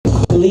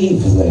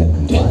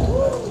Cleveland.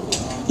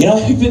 You know,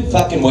 I've been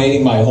fucking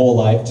waiting my whole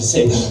life to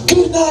say,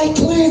 "Good night,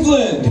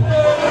 Cleveland!"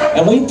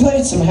 And we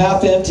played some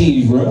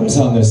half-empty rooms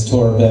on this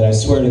tour, but I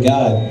swear to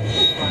God,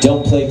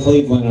 don't play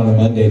Cleveland on a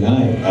Monday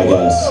night, I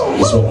guess,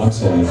 is what I'm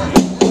saying.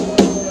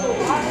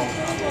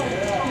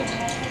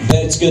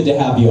 But it's good to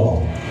have you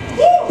all.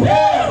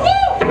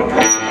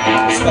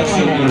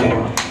 Especially me.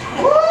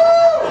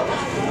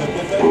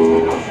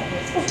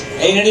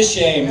 Ain't it a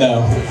shame,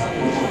 though?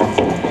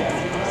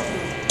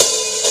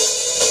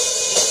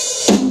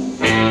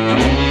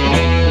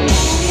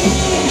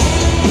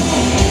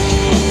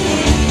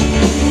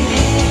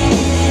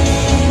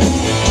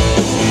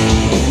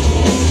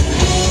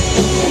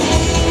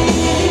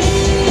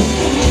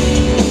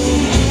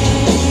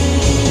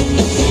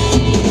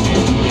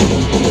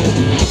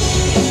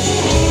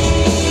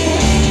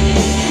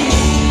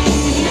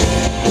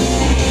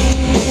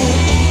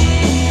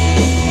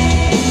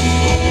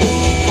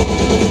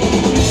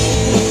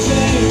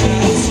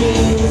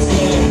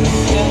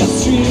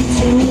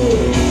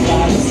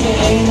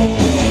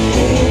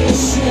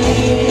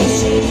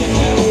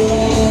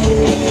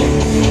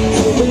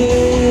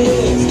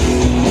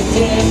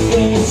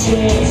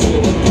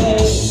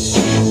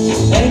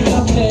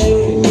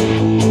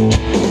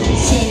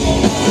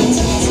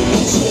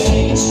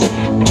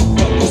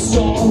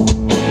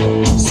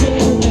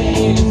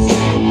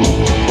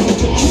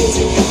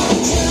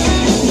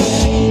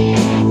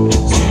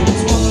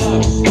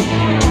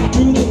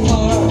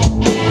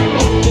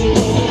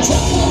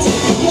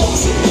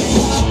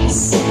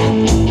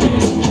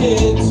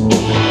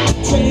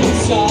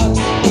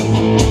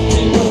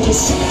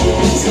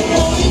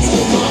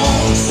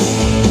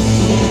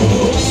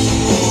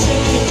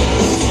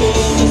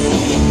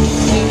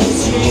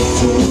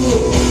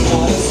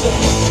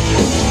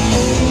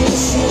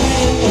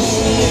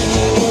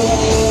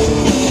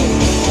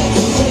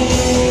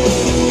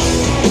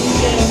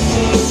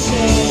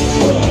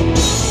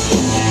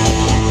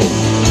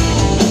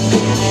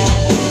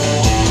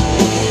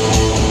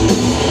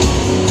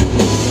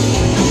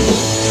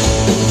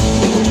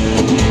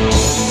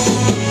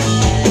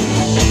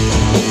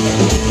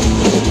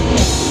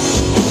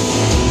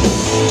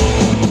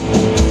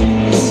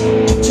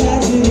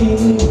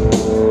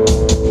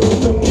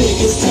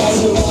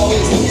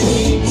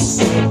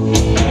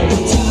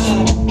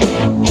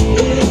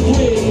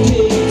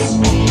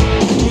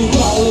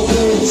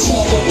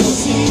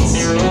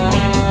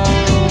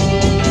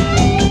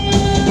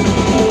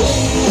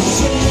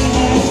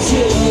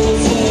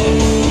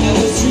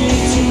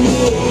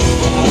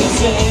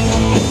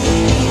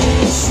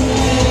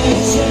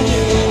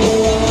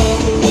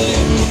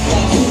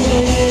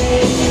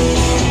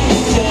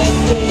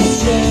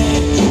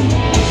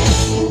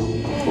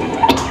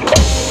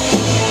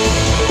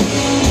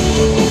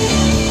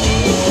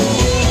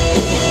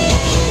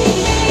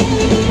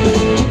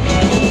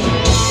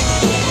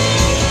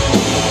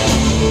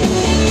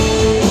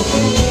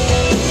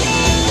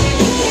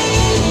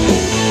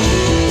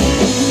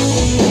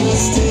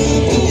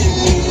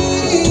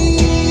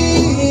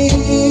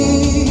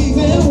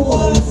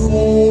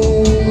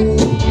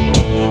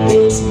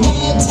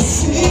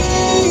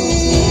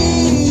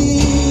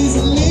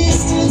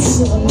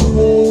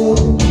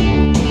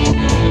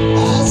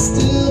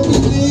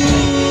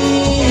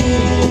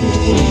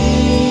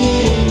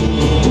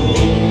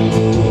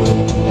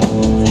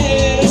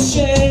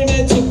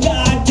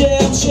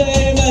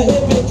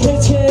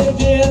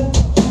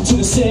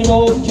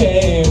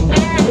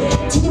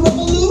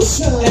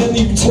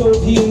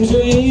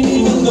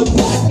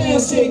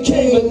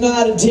 But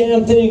not a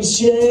damn thing's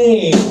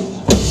changed.